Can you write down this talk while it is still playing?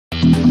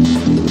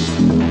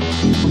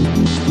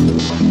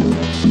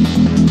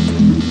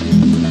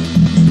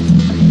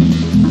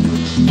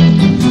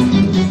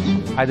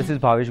Hi, this is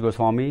Bhavesh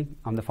Goswami.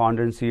 I'm the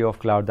founder and CEO of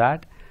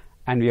Cloudthat,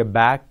 and we are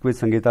back with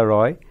Sangeeta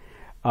Roy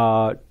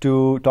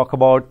to talk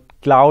about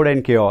cloud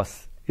and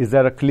chaos. Is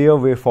there a clear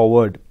way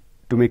forward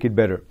to make it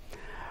better?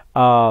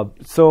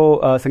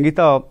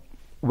 Sangeeta,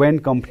 when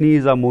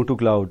companies are moved to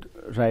cloud,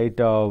 right,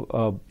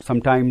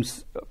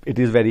 sometimes it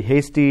is very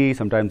hasty,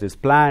 sometimes it's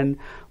planned,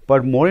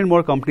 but more and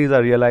more companies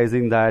are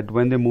realizing that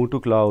when they move to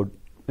cloud,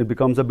 it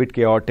becomes a bit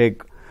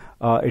chaotic.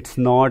 It's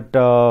not,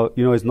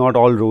 it's not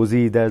all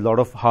rosy. There's a lot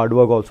of hard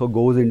work also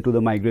goes into the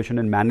migration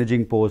and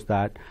managing post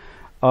that.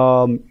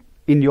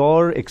 In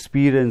your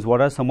experience, what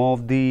are some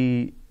of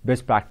the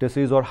best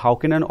practices, or how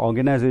can an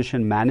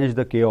organization manage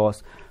the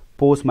chaos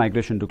post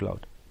migration to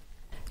cloud?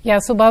 Yeah,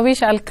 so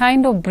Bhavesh, I'll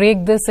kind of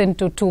break this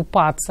into two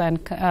parts and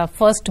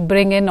first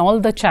bring in all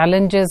the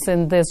challenges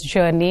in this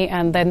journey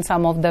and then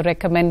some of the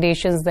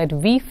recommendations that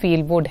we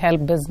feel would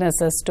help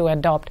businesses to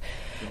adopt.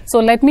 So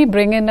let me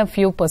bring in a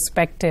few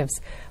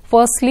perspectives.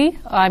 Firstly,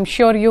 I'm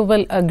sure you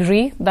will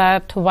agree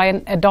that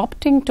when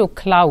adopting to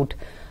cloud,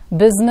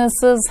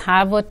 businesses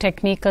have a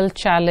technical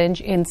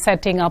challenge in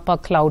setting up a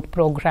cloud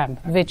program,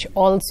 which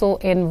also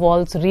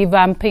involves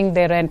revamping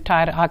their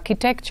entire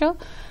architecture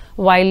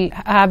while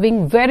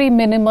having very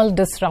minimal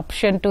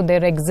disruption to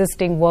their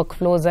existing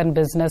workflows and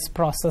business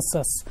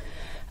processes.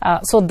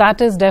 So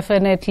that is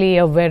definitely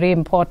a very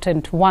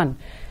important one.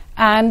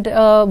 And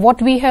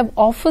what we have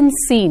often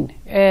seen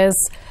is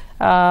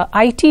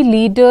IT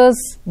leaders,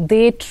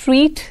 they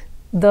treat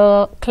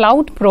the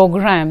cloud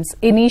programs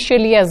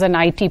initially as an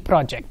IT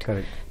project.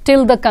 Correct.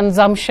 Till the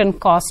consumption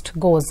cost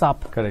goes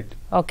up. Correct.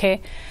 Okay.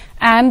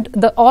 And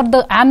the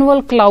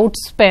annual cloud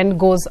spend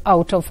goes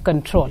out of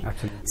control.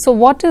 Absolutely. So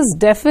what is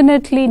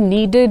definitely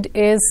needed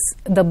is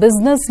the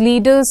business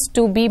leaders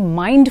to be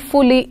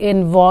mindfully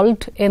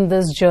involved in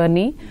this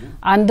journey,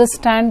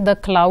 understand the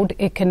cloud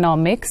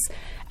economics,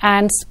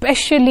 and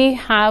especially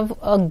have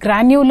a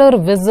granular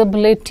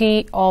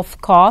visibility of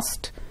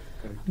cost,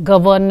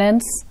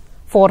 governance,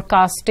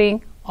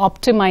 forecasting,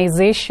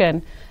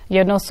 optimization,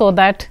 so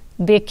that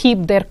they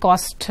keep their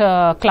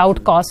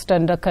cloud cost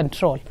under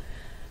control.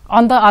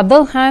 On the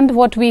other hand,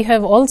 what we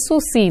have also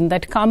seen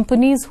that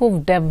companies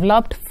who've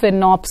developed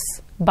FinOps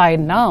by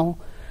now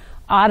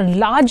are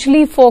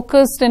largely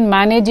focused in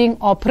managing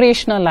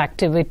operational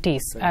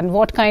activities. And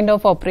what kind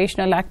of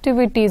operational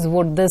activities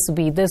would this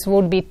be? This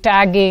would be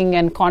tagging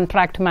and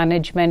contract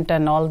management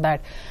and all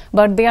that.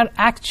 But they are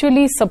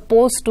actually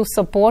supposed to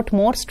support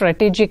more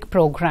strategic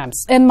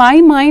programs. In my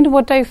mind,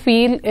 what I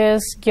feel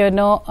is,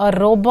 a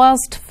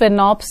robust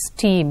FinOps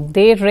team,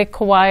 they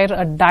require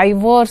a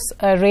diverse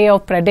array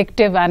of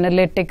predictive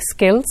analytic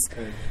skills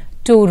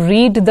to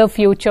read the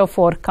future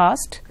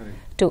forecast,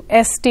 to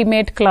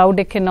estimate cloud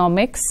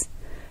economics,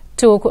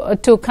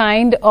 to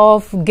kind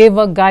of give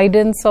a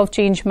guidance of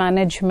change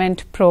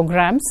management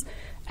programs,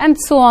 and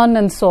so on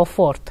and so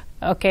forth.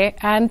 Okay,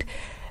 and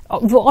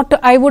what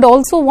I would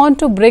also want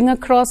to bring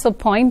across a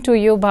point to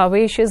you,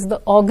 Bhavesh, is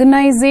the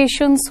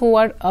organizations who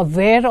are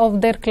aware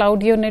of their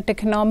cloud unit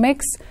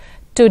economics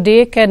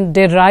today can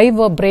derive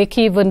a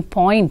break-even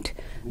point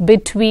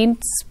between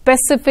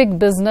specific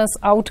business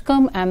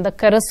outcome and the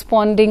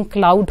corresponding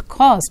cloud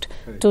cost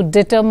to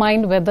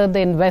determine whether the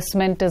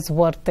investment is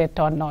worth it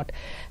or not.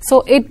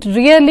 So it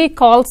really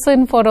calls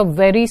in for a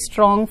very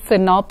strong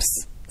FinOps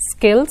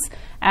skills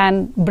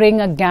and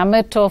bring a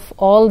gamut of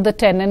all the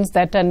tenets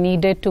that are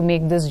needed to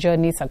make this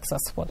journey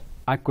successful.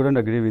 I couldn't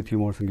agree with you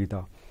more,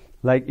 Sangeeta.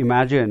 Like,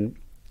 imagine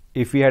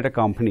if we had a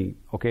company,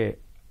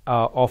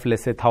 of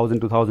let's say 1,000,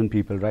 2,000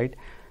 people, right?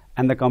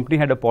 And the company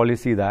had a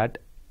policy that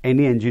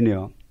any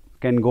engineer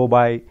can go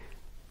buy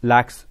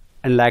lakhs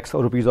and lakhs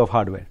of rupees of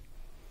hardware.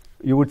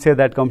 You would say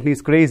that company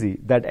is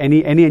crazy, that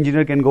any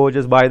engineer can go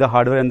just buy the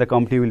hardware and the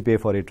company will pay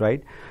for it,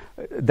 right?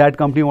 That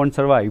company won't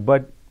survive.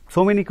 But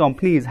so many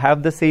companies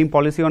have the same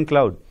policy on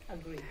cloud.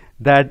 Agreed.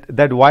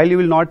 That while you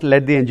will not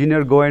let the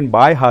engineer go and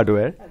buy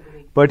hardware,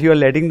 Agreed. but you are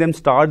letting them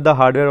start the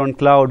hardware on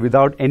cloud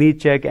without any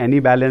check,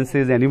 any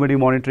balances, anybody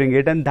monitoring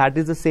it, and that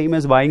is the same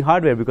as buying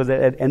hardware, because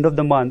at the end of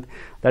the month,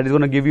 that is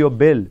going to give you a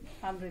bill.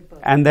 100%.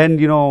 And then,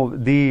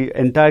 the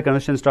entire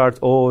conversation starts,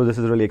 oh, this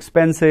is really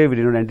expensive, we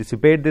didn't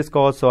anticipate this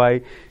cost. So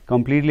I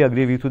completely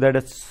agree with you that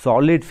a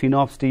solid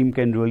FinOps team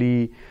can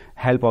really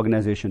help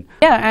organization.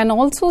 Yeah, and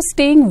also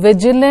staying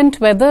vigilant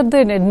whether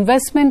the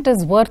investment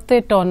is worth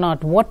it or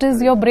not. What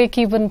is your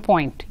break-even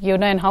point?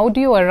 And how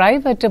do you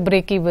arrive at a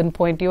break-even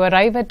point? You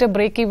arrive at a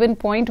break-even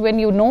point when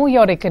you know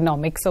your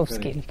economics of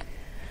scale.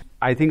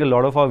 I think a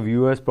lot of our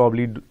viewers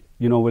probably,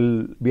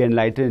 will be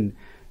enlightened,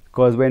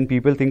 because when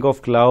people think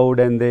of cloud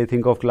and they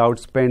think of cloud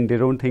spend, they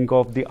don't think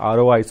of the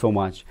ROI so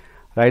much,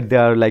 right? They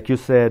are, like you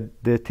said,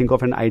 they think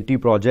of an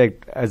IT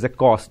project as a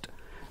cost,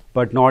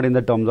 but not in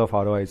the terms of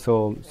ROI.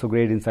 So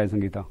great insight,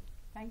 Sangeeta.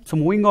 Thank you. So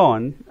moving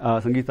on,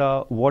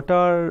 Sangeeta, what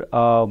are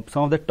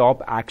some of the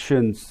top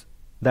actions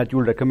that you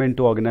would recommend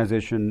to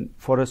organization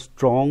for a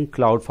strong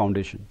cloud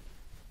foundation?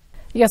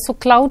 Yeah, so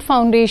Cloud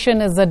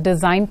Foundation is a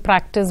design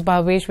practice,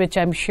 Bhavesh, which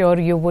I'm sure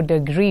you would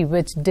agree,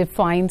 which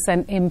defines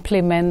and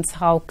implements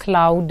how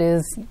cloud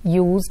is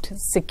used,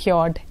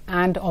 secured,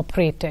 and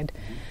operated.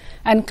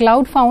 And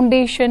Cloud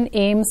Foundation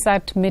aims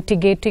at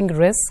mitigating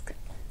risk,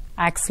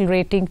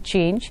 accelerating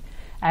change,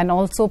 and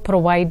also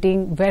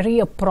providing very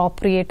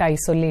appropriate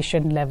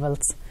isolation levels.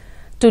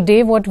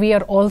 Today, what we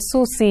are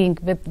also seeing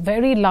with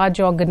very large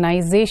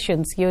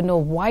organizations,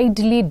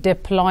 widely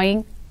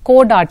deploying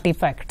code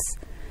artifacts.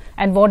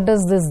 And what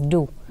does this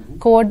do?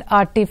 Code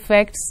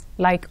artifacts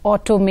like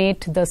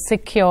automate the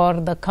secure,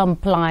 the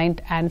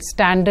compliant, and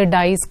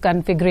standardized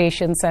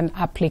configurations and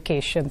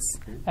applications.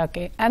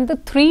 Okay. And the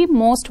three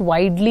most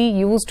widely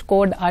used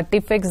code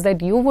artifacts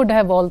that you would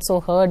have also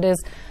heard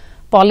is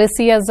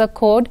policy as a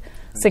code,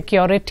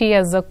 security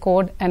as a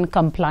code, and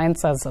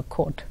compliance as a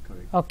code.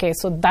 Okay,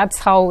 so that's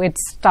how it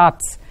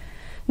starts.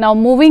 Now,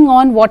 moving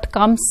on, what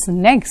comes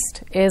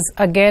next is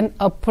again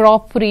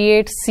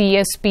appropriate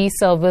CSP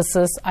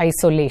services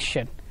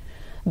isolation.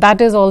 That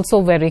is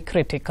also very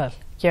critical,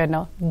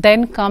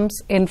 Then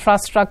comes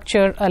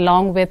infrastructure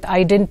along with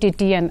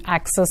identity and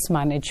access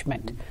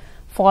management,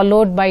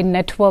 followed by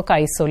network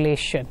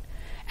isolation.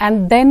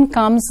 And then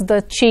comes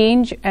the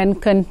change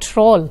and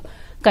control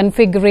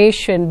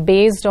configuration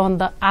based on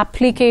the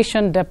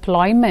application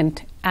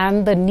deployment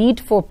and the need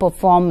for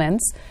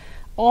performance.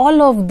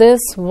 All of this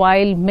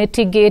while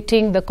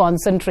mitigating the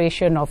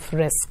concentration of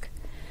risk.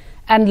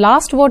 And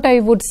last, what I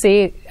would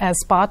say as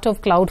part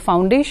of Cloud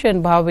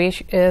Foundation,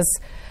 Bhavesh, is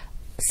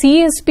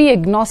CSP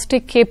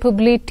agnostic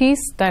capabilities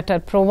that are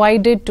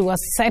provided to a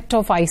set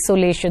of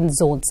isolation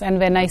zones. And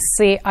when I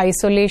say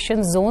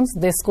isolation zones,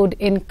 this could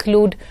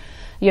include,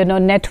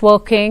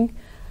 networking,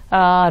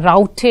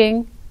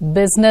 routing,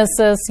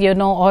 businesses,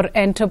 or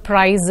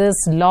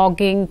enterprises,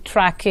 logging,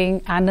 tracking,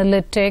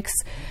 analytics.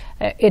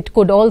 It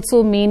could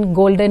also mean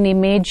golden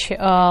image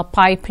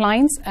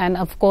pipelines, and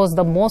of course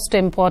the most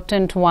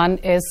important one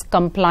is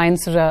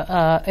compliance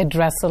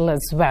addressal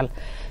as well.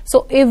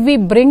 So if we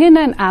bring in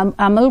an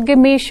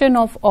amalgamation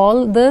of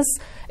all this,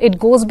 it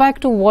goes back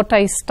to what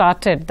I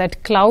started,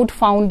 that Cloud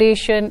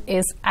Foundation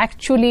is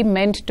actually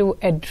meant to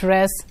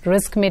address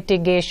risk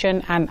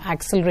mitigation and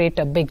accelerate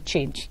a big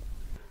change.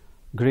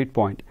 Great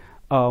point.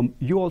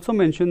 You also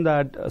mentioned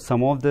that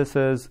some of this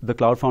is the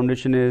Cloud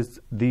Foundation is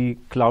the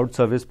cloud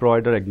service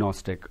provider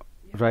agnostic,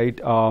 right?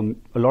 A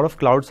lot of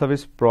cloud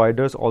service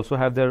providers also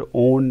have their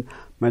own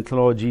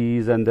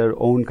methodologies and their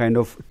own kind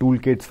of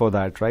toolkits for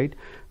that, right?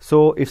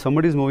 So if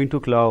somebody is moving to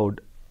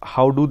cloud,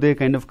 how do they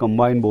kind of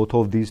combine both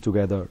of these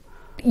together?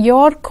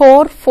 Your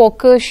core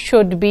focus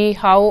should be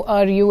how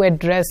are you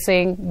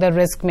addressing the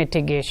risk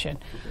mitigation.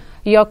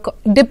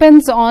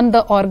 Depends on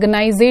the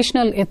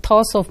organizational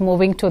ethos of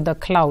moving to the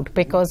cloud,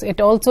 because it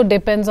also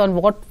depends on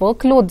what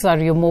workloads are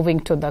you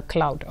moving to the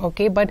cloud.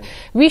 Okay, but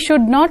we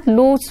should not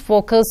lose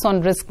focus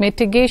on risk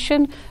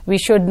mitigation. We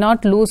should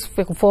not lose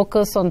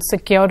focus on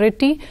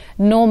security,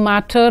 no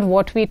matter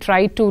what we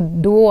try to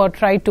do or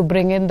try to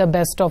bring in the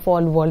best of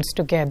all worlds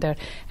together.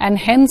 And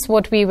hence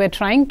what we were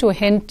trying to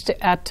hint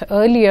at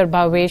earlier,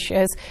 Bhavesh,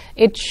 is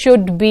it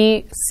should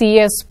be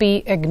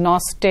CSP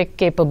agnostic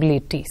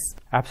capabilities.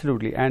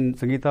 Absolutely. And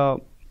Sangeeta,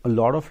 a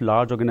lot of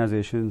large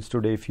organizations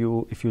today, if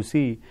you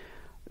see,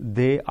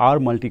 they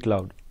are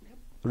multi-cloud.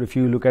 If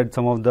you look at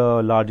some of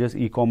the largest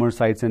e-commerce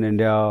sites in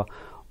India,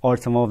 or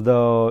some of the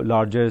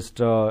largest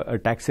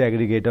taxi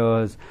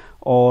aggregators,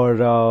 or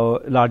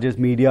largest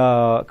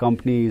media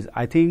companies,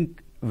 I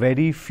think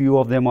very few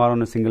of them are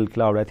on a single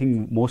cloud. I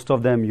think most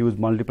of them use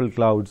multiple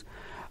clouds,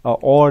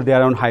 or they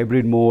are on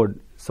hybrid mode.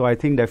 So I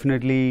think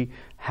definitely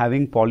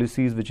having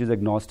policies which is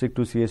agnostic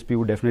to CSP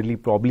would definitely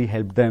probably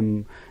help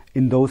them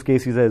in those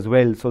cases as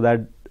well, so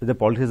that the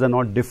policies are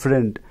not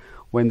different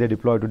when they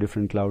deploy to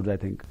different clouds, I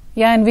think.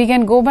 Yeah, and we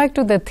can go back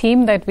to the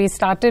theme that we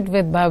started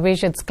with,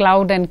 Bhavesh. It's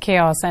cloud and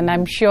chaos, and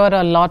I'm sure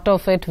a lot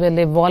of it will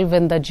evolve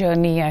in the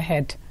journey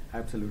ahead.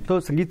 Absolutely. So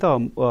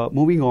Sangeeta,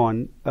 moving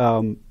on,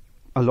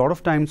 a lot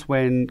of times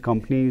when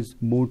companies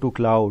move to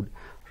cloud,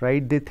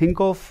 right, they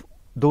think of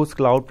those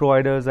cloud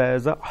providers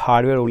as a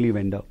hardware-only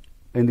vendor.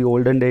 In the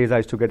olden days, I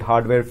used to get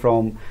hardware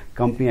from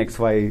company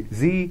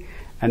XYZ,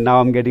 and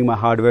now I'm getting my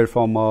hardware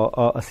from a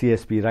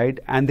CSP, right?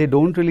 And they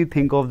don't really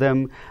think of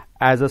them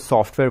as a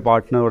software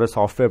partner or a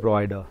software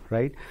provider,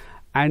 right?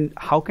 And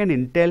how can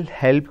Intel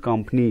help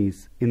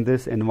companies in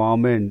this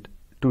environment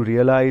to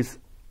realize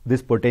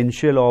this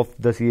potential of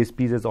the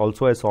CSPs as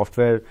also as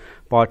software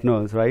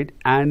partners, right?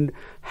 And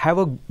have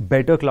a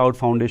better cloud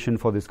foundation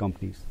for these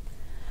companies?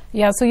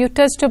 Yeah, so you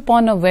touched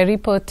upon a very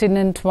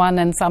pertinent one,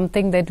 and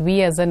something that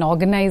we as an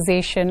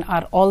organization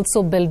are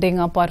also building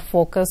up our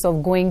focus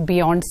of going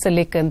beyond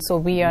silicon. So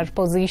we are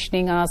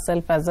positioning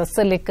ourselves as a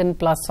silicon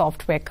plus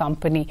software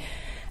company.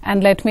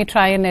 And let me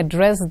try and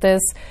address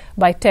this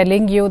by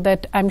telling you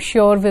that I'm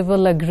sure we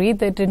will agree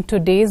that in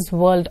today's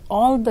world,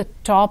 all the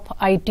top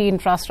IT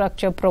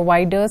infrastructure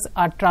providers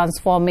are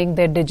transforming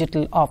their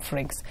digital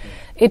offerings.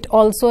 It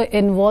also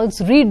involves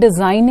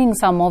redesigning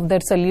some of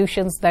their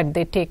solutions that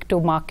they take to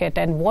market.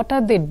 And what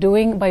are they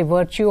doing by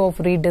virtue of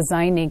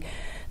redesigning?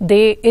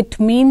 it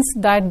means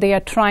that they are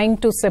trying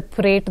to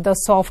separate the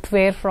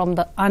software from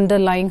the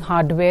underlying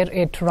hardware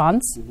it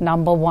runs,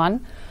 number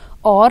one,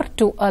 or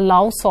to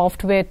allow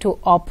software to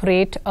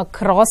operate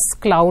across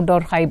cloud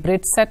or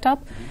hybrid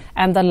setup.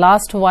 And the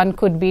last one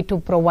could be to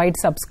provide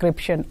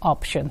subscription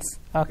options.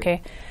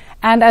 Okay.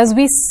 And as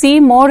we see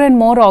more and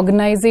more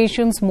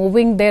organizations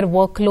moving their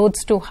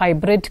workloads to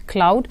hybrid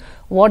cloud,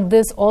 what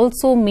this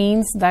also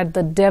means that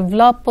the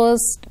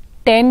developers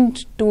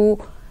tend to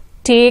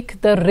take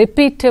the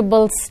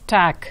repeatable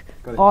stack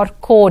or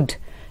code,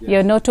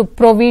 to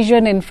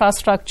provision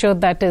infrastructure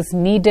that is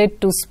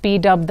needed to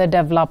speed up the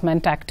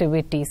development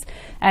activities.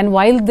 And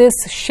while this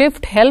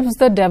shift helps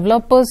the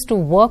developers to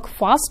work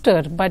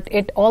faster, but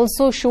it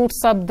also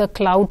shoots up the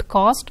cloud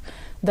cost,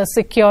 the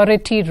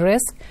security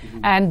risk,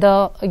 and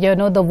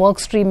the work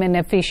stream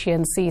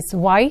inefficiencies.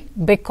 Why?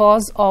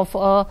 Because of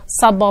a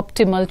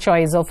suboptimal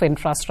choice of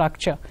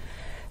infrastructure.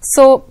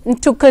 So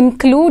to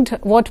conclude,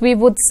 what we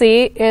would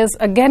say is,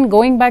 again,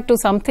 going back to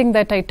something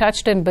that I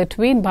touched in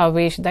between,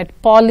 Bhavesh,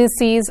 that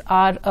policies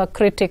are a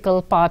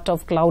critical part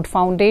of Cloud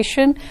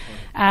Foundation.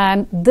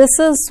 And this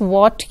is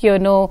what,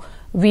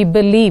 we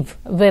believe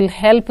will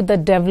help the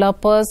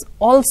developers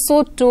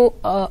also to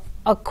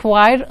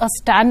acquire a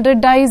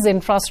standardized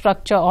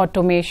infrastructure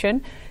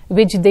automation,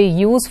 which they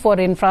use for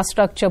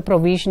infrastructure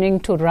provisioning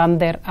to run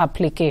their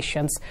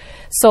applications.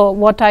 So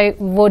what I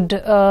would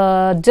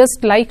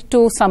just like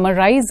to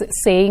summarize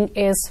saying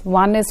is,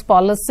 one is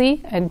policy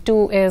and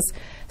two is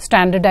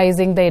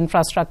standardizing the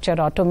infrastructure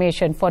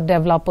automation for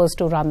developers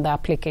to run the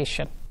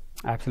application.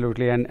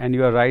 Absolutely, and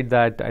you are right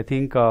that I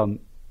think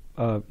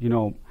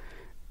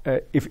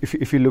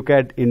if you look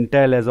at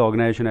Intel as an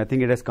organization, I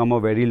think it has come a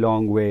very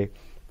long way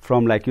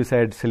from, like you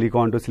said,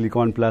 silicon to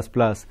silicon plus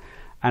plus.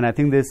 And I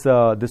think this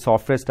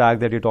software stack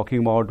that you're talking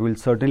about will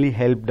certainly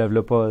help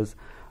developers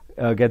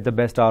get the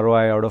best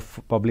ROI out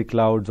of public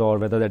clouds, or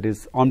whether that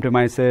is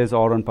on-premises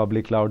or on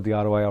public cloud, the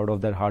ROI out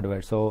of their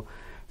hardware. So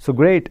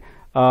great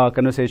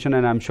conversation,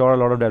 and I'm sure a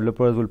lot of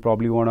developers will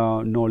probably want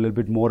to know a little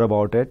bit more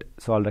about it.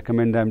 So I'll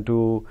recommend them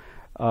to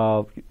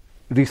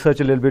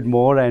research a little bit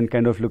more and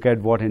kind of look at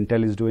what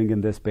Intel is doing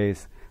in this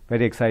space.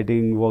 Very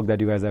exciting work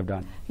that you guys have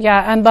done.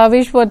 Yeah, and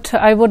Bhavesh, what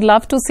I would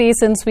love to say,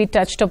 since we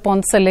touched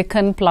upon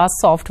silicon plus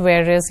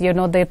software, is,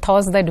 the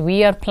thoughts that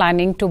we are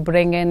planning to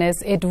bring in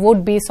is it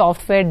would be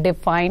software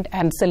defined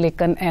and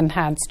silicon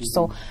enhanced.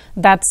 So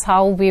that's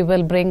how we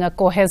will bring a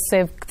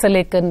cohesive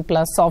silicon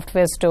plus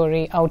software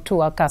story out to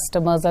our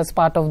customers as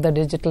part of the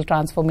digital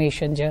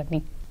transformation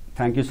journey.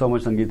 Thank you so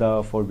much,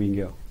 Sangeeta, for being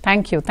here.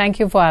 Thank you. Thank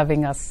you for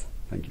having us.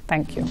 Thank you.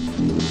 Thank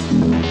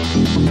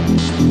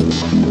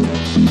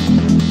you.